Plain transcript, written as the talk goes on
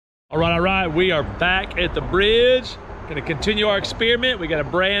All right, we are back at the bridge. Gonna continue our experiment. We got a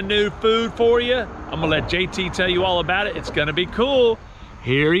brand new food for you. I'm gonna let JT tell you all about it. It's gonna be cool.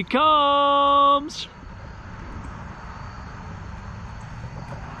 Here he comes.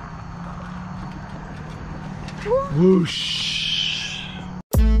 Whoosh.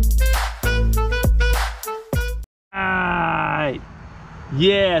 Alright.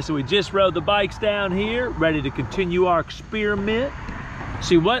 Yeah, so we just rode the bikes down here, ready to continue our experiment.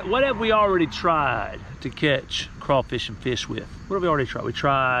 See, what have we already tried to catch crawfish and fish with? What have we already tried? We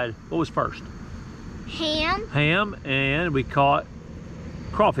tried, what was first? Ham. Ham, and we caught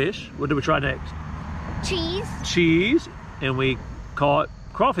crawfish. What did we try next? Cheese. Cheese, and we caught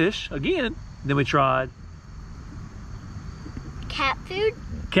crawfish again. Then we tried Cat food.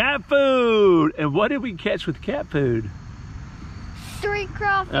 cat food. And what did we catch with cat food? 3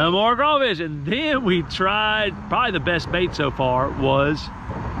 crawfish. More crawfish. And then we tried, probably the best bait so far was,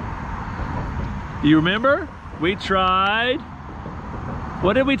 you remember? We tried,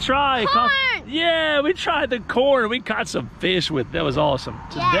 what did we try? Corn. Yeah, we tried the corn. We caught some fish with, that was awesome.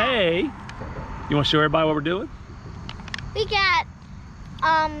 Today, you want to show everybody what we're doing? We got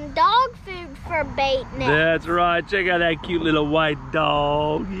dog food for bait next. That's right. Check out that cute little white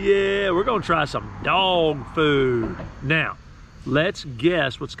dog. Yeah, we're going to try some dog food. Now, let's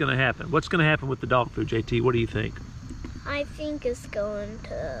guess what's going to happen. What's going to happen with the dog food, JT? What do you think? I think it's going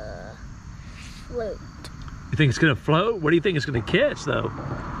to float. You think it's going to float? What do you think it's going to catch, though?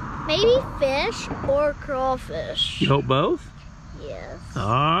 Maybe fish or crawfish. You hope both? Yes. All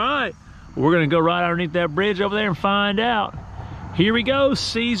right. We're going to go right underneath that bridge over there and find out. Here we go,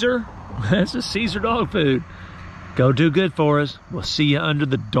 Caesar. That's a Caesar dog food. Go do good for us. We'll see you under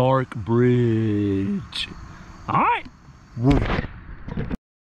the dark bridge. All right. Woo.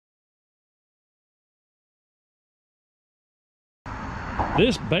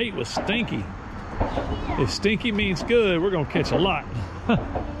 This bait was stinky. If stinky means good, we're gonna catch a lot.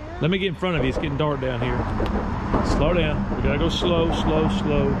 Let me get in front of you. It's getting dark down here. Slow down. We gotta go slow, slow,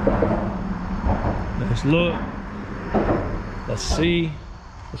 slow. Let's look. Let's see.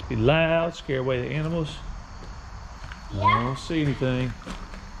 Let's be loud, scare away the animals. Yeah. I don't see anything.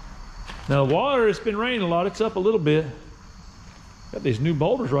 Now the water, it's been raining a lot. It's up a little bit. Got these new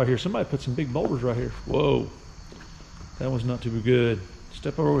boulders right here. Somebody put some big boulders right here. Whoa. That one's not too good.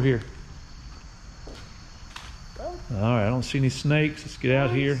 Step over here. All right, I don't see any snakes. Let's get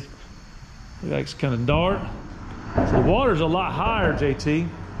out here. Looks like it's kind of dark. So the water's a lot higher, JT.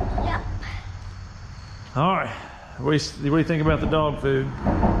 Yep. All right. What do you think about the dog food? Good.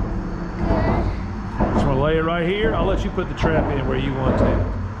 Just want to lay it right here? I'll let you put the trap in where you want to. I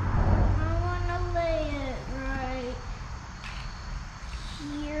want to lay it right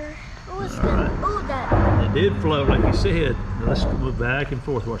here. Oh, it's gonna, oh, that. It did float like you said. Now let's move back and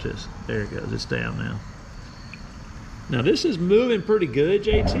forth. Watch this. There it goes. It's down now. Now this is moving pretty good,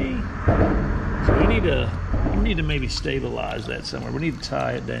 JT. So we need to maybe stabilize that somewhere. We need to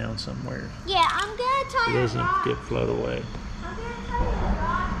tie it down somewhere. Yeah, I'm gonna tie It it doesn't rock. get float away. I'm gonna tie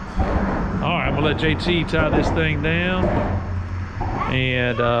it rock. All right, I'm gonna let JT tie this thing down.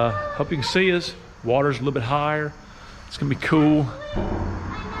 And hope you can see us. Water's a little bit higher. It's gonna be cool.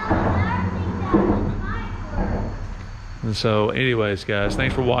 And so anyways, guys,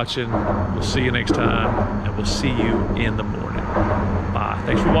 thanks for watching. We'll see you next time, and we'll see you in the morning. Bye.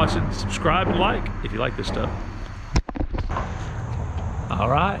 Thanks for watching. Subscribe and like if you like this stuff. All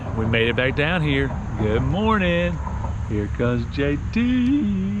right, we made it back down here. Good morning. Here comes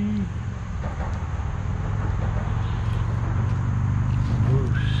JT.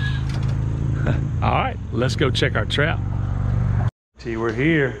 All right, let's go check our trap. See, we're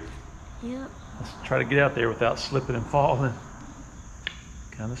here. Yep. Let's try to get out there without slipping and falling.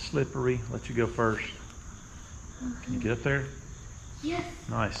 Kind of slippery. Let you go first. Can you get up there? Yes.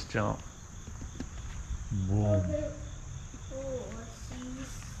 Nice jump. Boom. Okay. Oh,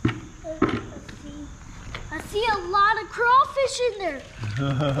 I see a lot of crawfish in there.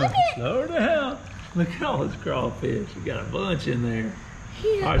 Look at Slow down. Look at all those crawfish. You got a bunch in there.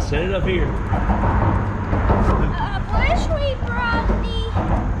 Yeah. All right, set it up here. I wish we brought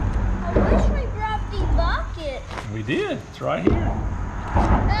the bucket. We did. It's right here.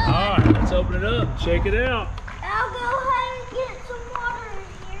 Uh, All right, let's open it up. Check it out. I'll go ahead and get some water in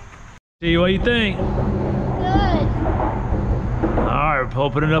here. See what you think. Good. All right, we're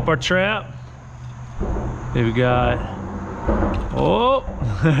opening up our trap. Here we got, oh,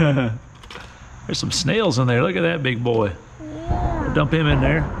 there's some snails in there. Look at that big boy. Yeah. Dump him in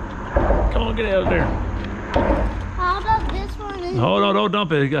there. Come on, get out of there. How about this one? Hold on, don't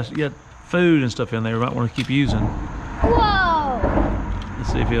dump it. You got food and stuff in there. You might want to keep using. Whoa. Let's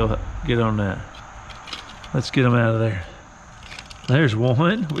See if he'll get on that. Let's get him out of there. There's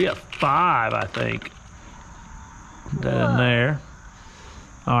one. We got 5, I think. Put that in there.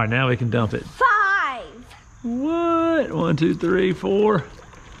 All right, now we can dump it. 5. What? 1, 2, 3, 4,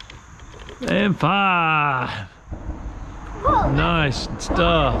 and 5. Whoa, Nice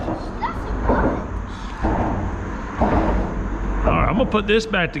stuff. that's a bunch. All right, I'm gonna put this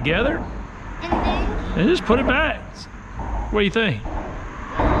back together And then, and just put it back. What do you think?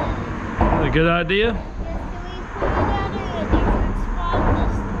 A good idea? can we put it out in a different spot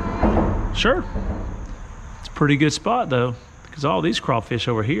this time? Sure. It's a pretty good spot though, because all these crawfish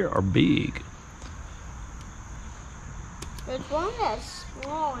over here are big. There's one that's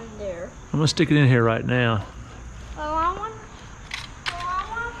small in there. I'm gonna stick it in here right now. Well, I want to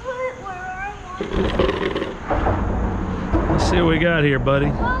put it where I want. Let's see what we got here, buddy. Oh,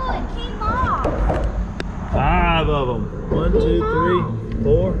 it came off. 5 of them. 1, 2, 3,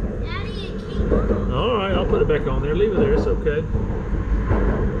 4. Daddy, it came off. All right, I'll put it back on there. Leave it there. It's okay.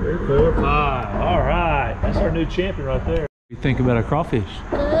 3, 4, 5. All right, that's our new champion right there. What do you think about our crawfish?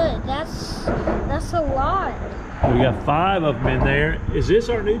 Good. That's a lot. We got 5 of them in there. Is this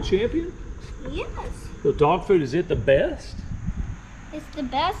our new champion? Yes. The dog food, is it the best? It's the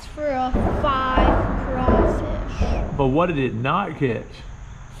best for a 5 crawfish. But what did it not catch?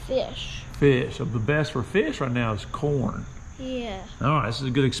 Fish. Fish. So the best for fish right now is corn. Yeah. All right, this is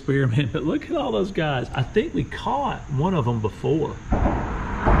a good experiment. But look at all those guys. I think we caught one of them before.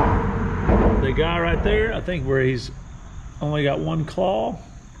 The guy right there, I think where he's only got 1 claw.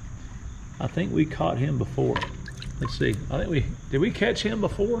 I think we caught him before. Let's see. Did we catch him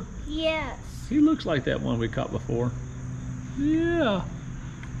before? Yes. He looks like that one we caught before. Yeah.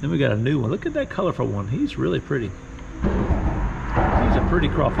 Then we got a new one. Look at that colorful one. He's really pretty. He's a pretty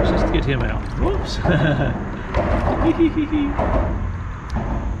crawfish. Let's get him out. Whoops.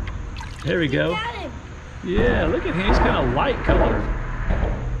 There we go. Got him. Yeah, look at him. He's kind of light colored.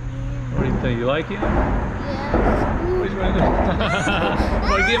 What do you think? You like him? Yes. What do you want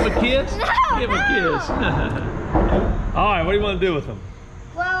to give him a kiss? No, Give him a kiss. All right, what do you want to do with him?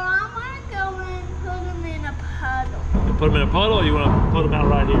 Well, I want to go and put him in a puddle. You put him in a puddle, or you want to put him out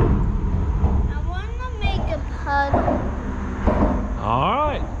right here? I want to make a puddle. All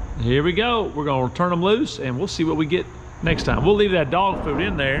right, here we go. We're going to turn them loose, and we'll see what we get next time. We'll leave that dog food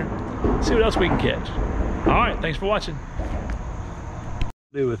in there, see what else we can catch. All right, thanks for watching.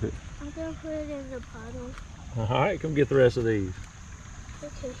 Do with it. I'm going to put it in the puddle. All right, come get the rest of these.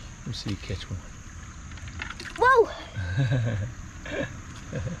 Okay. Let me see you catch one. Whoa!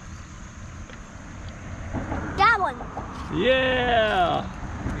 Got one. Yeah!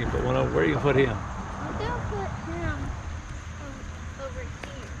 You can put one over. Where you can put him? I'm going to put him over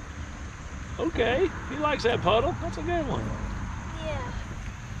here. Okay, he likes that puddle. That's a good one. Yeah.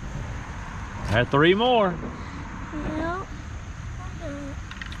 I had 3 more. No.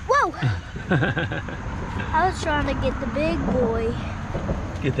 Whoa! I was trying to get the big boy.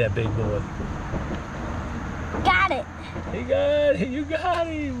 Get that big boy. Got it. He got it. You got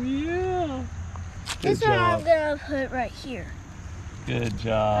him. Yeah. Good This one I'm job. going to put right here. Good I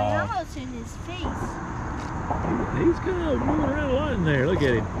job. almost in his face. He's kind of moving around a lot in there. Look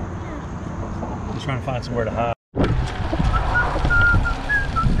at him. He's trying to find somewhere to hide.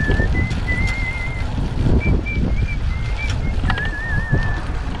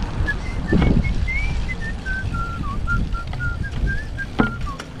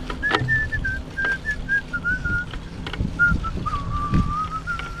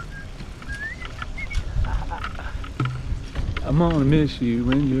 I'm gonna miss you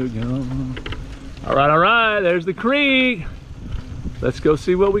when you're gone. All right, there's the creek. Let's go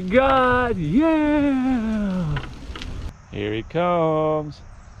see what we got. Yeah. Here he comes.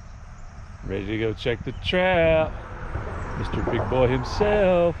 Ready to go check the trap. Mr. Big Boy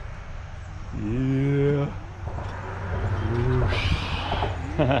himself. Yeah.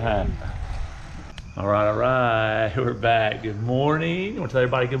 All right, we're back. Good morning. You want to tell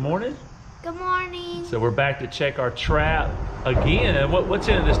everybody good morning? Good morning. So we're back to check our trap again. What's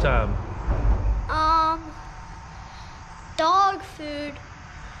in it this time? Dog food.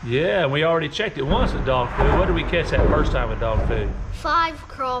 Yeah, we already checked it once with dog food. What did we catch that first time with dog food? 5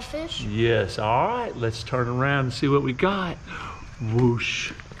 crawfish. Yes, all right. Let's turn around and see what we got.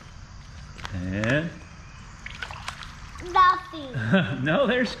 Whoosh. And Nothing. no,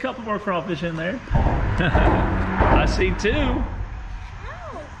 there's a couple more crawfish in there. I see 2. Oh.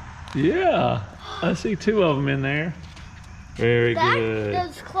 Yeah, I see 2 of them in there. Very good.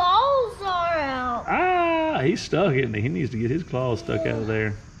 Those claws are out. Ah, he's stuck, isn't he? He needs to get his claws stuck out of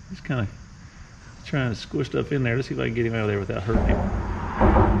there. He's kind of trying to squish stuff in there. Let's see if I can get him out of there without hurting him.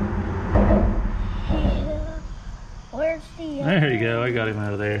 There you go. I got him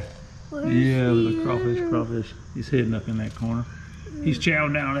out of there. Yeah, with a crawfish. He's hidden up in that corner. He's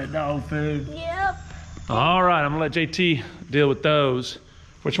chowing down that dog food. Yep. All right, I'm gonna let JT deal with those.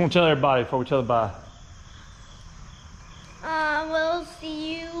 What you want to tell everybody before we tell them bye? We'll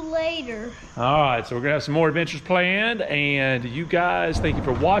see you later. All right, so we're gonna have some more adventures planned, and you guys, thank you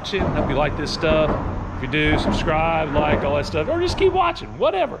for watching. Hope you like this stuff. If you do, subscribe, like, all that stuff, or just keep watching,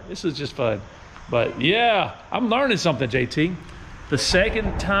 whatever. This is just fun. But yeah, I'm learning something, JT. The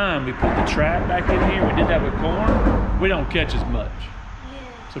second time we put the trap back in here, we did that with corn, we don't catch as much.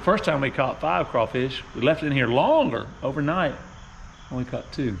 Yeah. So first time we caught 5 crawfish, we left it in here longer, overnight, only caught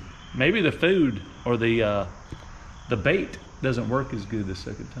 2. Maybe the food or the bait doesn't work as good the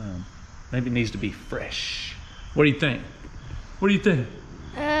second time. Maybe it needs to be fresh. What do you think? What do you think?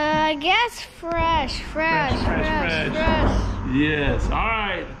 I guess fresh. Yes, all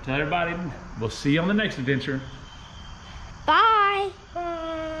right. Tell everybody, we'll see you on the next adventure. Bye.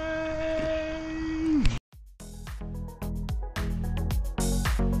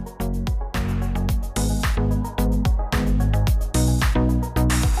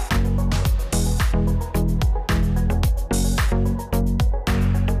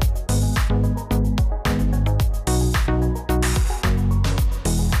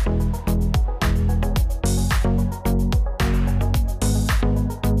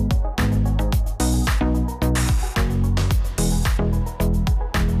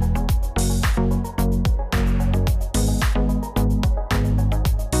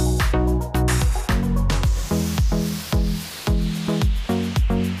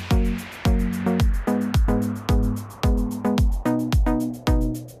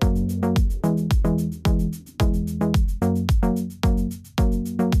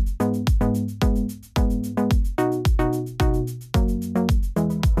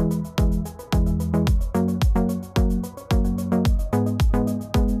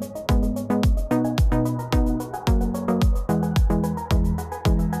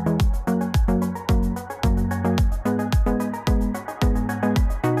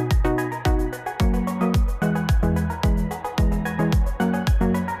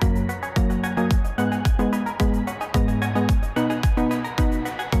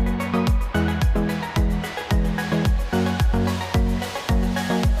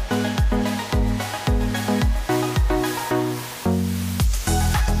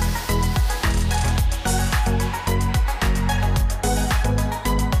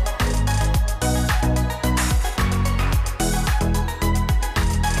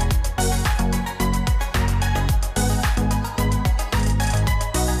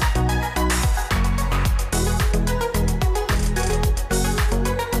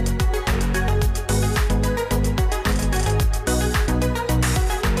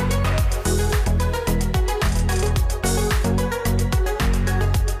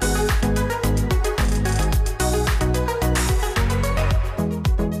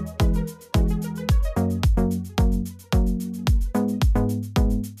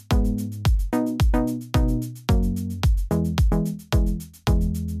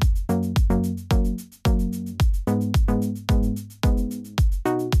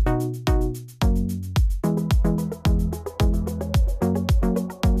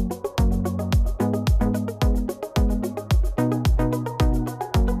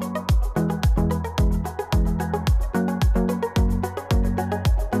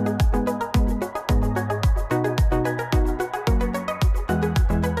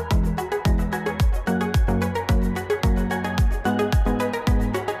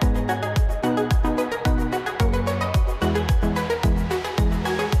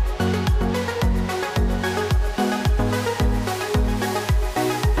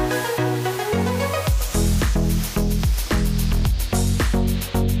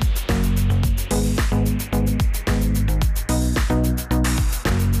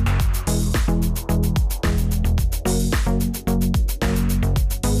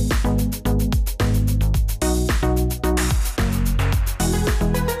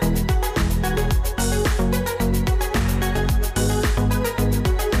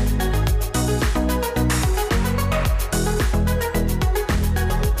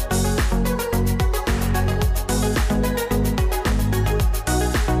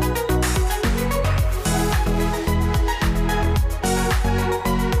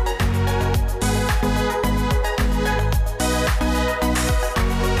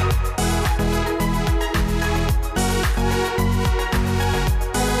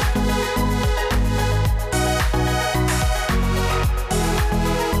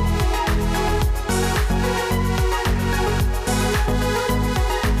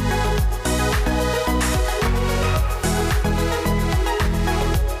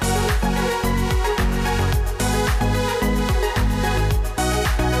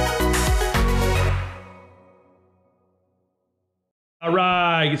 All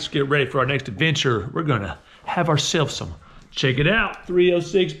right, let's get ready for our next adventure. We're gonna have ourselves some, check it out,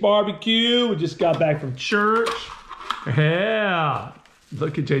 306 barbecue. We just got back from church. Yeah,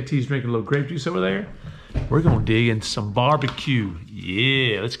 look at JT's drinking a little grape juice over there. We're gonna dig into some barbecue.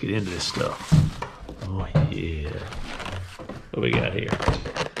 Yeah, let's get into this stuff. Oh yeah. What we got here?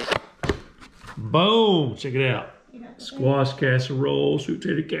 Boom, check it out. Squash casserole, sweet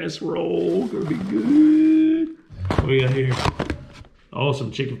potato casserole, gonna be good. What we got here? Oh,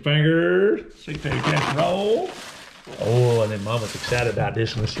 some chicken fingers, sweet potato casserole. Oh, and then Mama's excited about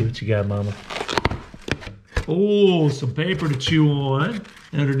this. Let's see what you got, Mama. Oh, some paper to chew on.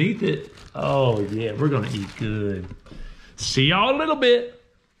 And underneath it, oh yeah, we're gonna eat good. See y'all in a little bit.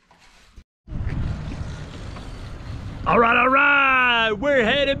 All right, we're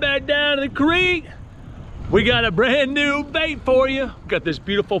headed back down to the creek. We got a brand new bait for you. Got this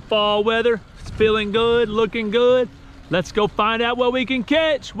beautiful fall weather. It's feeling good, looking good. Let's go find out what we can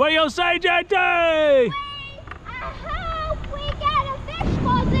catch. What do you say, JT? I hope we get a fish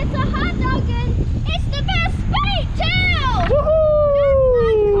because it's a hot dog and it's the best bait too.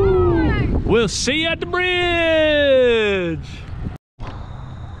 Woohoo! We'll see you at the bridge.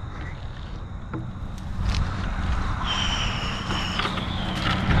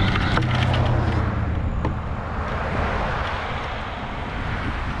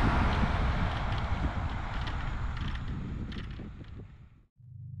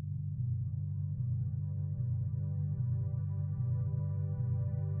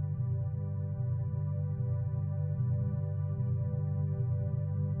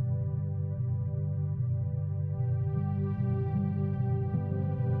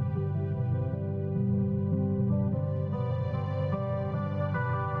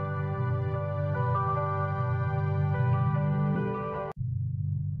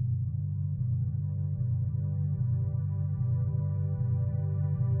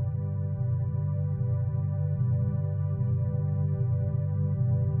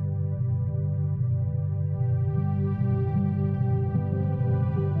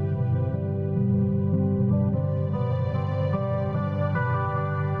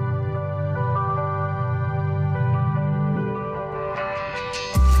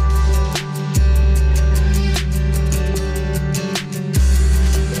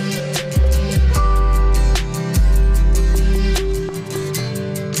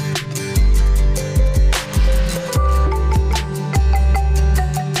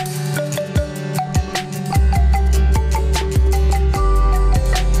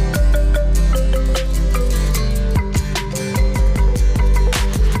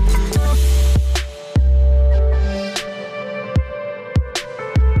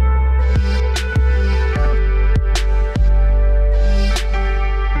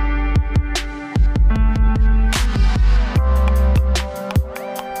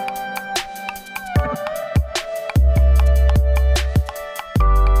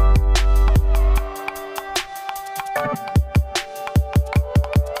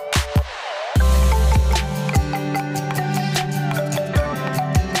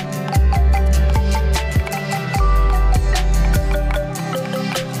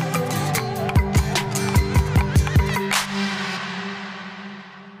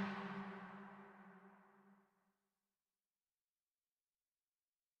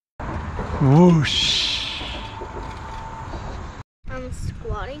 Whoosh. I'm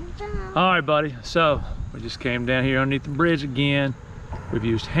squatting down. All right, buddy. So we just came down here underneath the bridge again. We've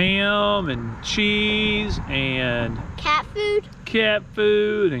used ham and cheese and Cat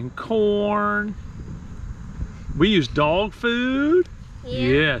food and corn. We used dog food. Yeah.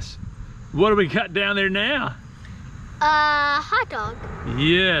 Yes. What do we got down there now? Hot dog.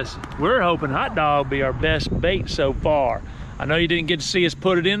 Yes. We're hoping hot dog will be our best bait so far. I know you didn't get to see us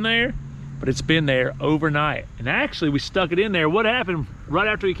put it in there, but it's been there overnight. And actually, we stuck it in there. What happened right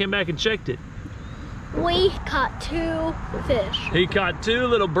after we came back and checked it? We caught 2 fish. He caught 2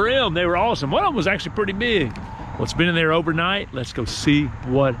 little brim. They were awesome. One of them was actually pretty big. Well, it's been in there overnight. Let's go see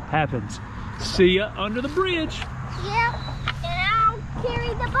what happens. See ya under the bridge. Yep, and I'll carry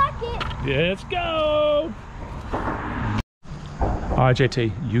the bucket. Let's go. All right,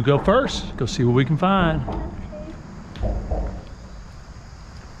 JT, you go first. Go see what we can find.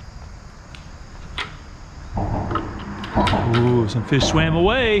 Ooh, some fish swam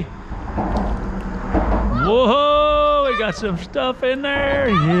away. Whoa, we got some stuff in there.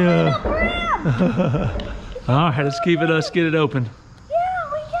 Yeah. All right, let's keep it. Let's get it open. Yeah,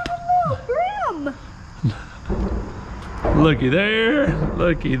 we got a little brim. Looky there,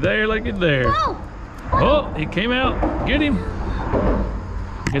 looky there, looky there. Whoa. Oh, he came out. Get him.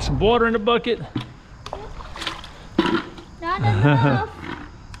 Get some water in the bucket. Not enough.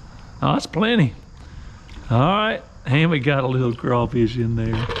 Oh, that's plenty. All right, and we got a little crawfish in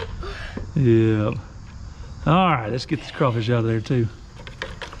there. Yeah. All right, let's get this crawfish out of there too.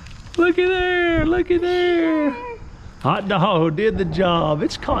 Looky there, looky there. Hot dog did the job.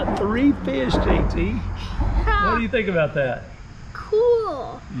 It's caught 3 fish, JT. What do you think about that?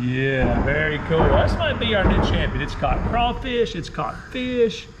 Cool. Yeah, very cool. This might be our new champion. It's caught crawfish, it's caught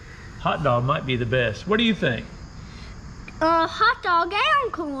fish. Hot dog might be the best. What do you think? Hot dog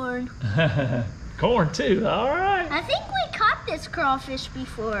and corn. Corn too, all right. I think we caught this crawfish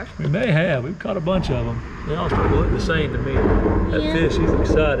before. We may have. We've caught a bunch of them. They all start to look the same to me. That Yeah. fish, he's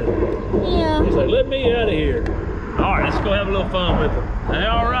excited. Yeah. He's like, let me out of here. All right, let's go have a little fun with him.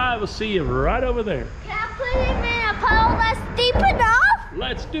 All right, we'll see you right over there. Can I put him in a pole that's deep enough?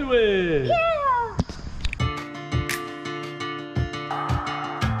 Let's do it. Yeah.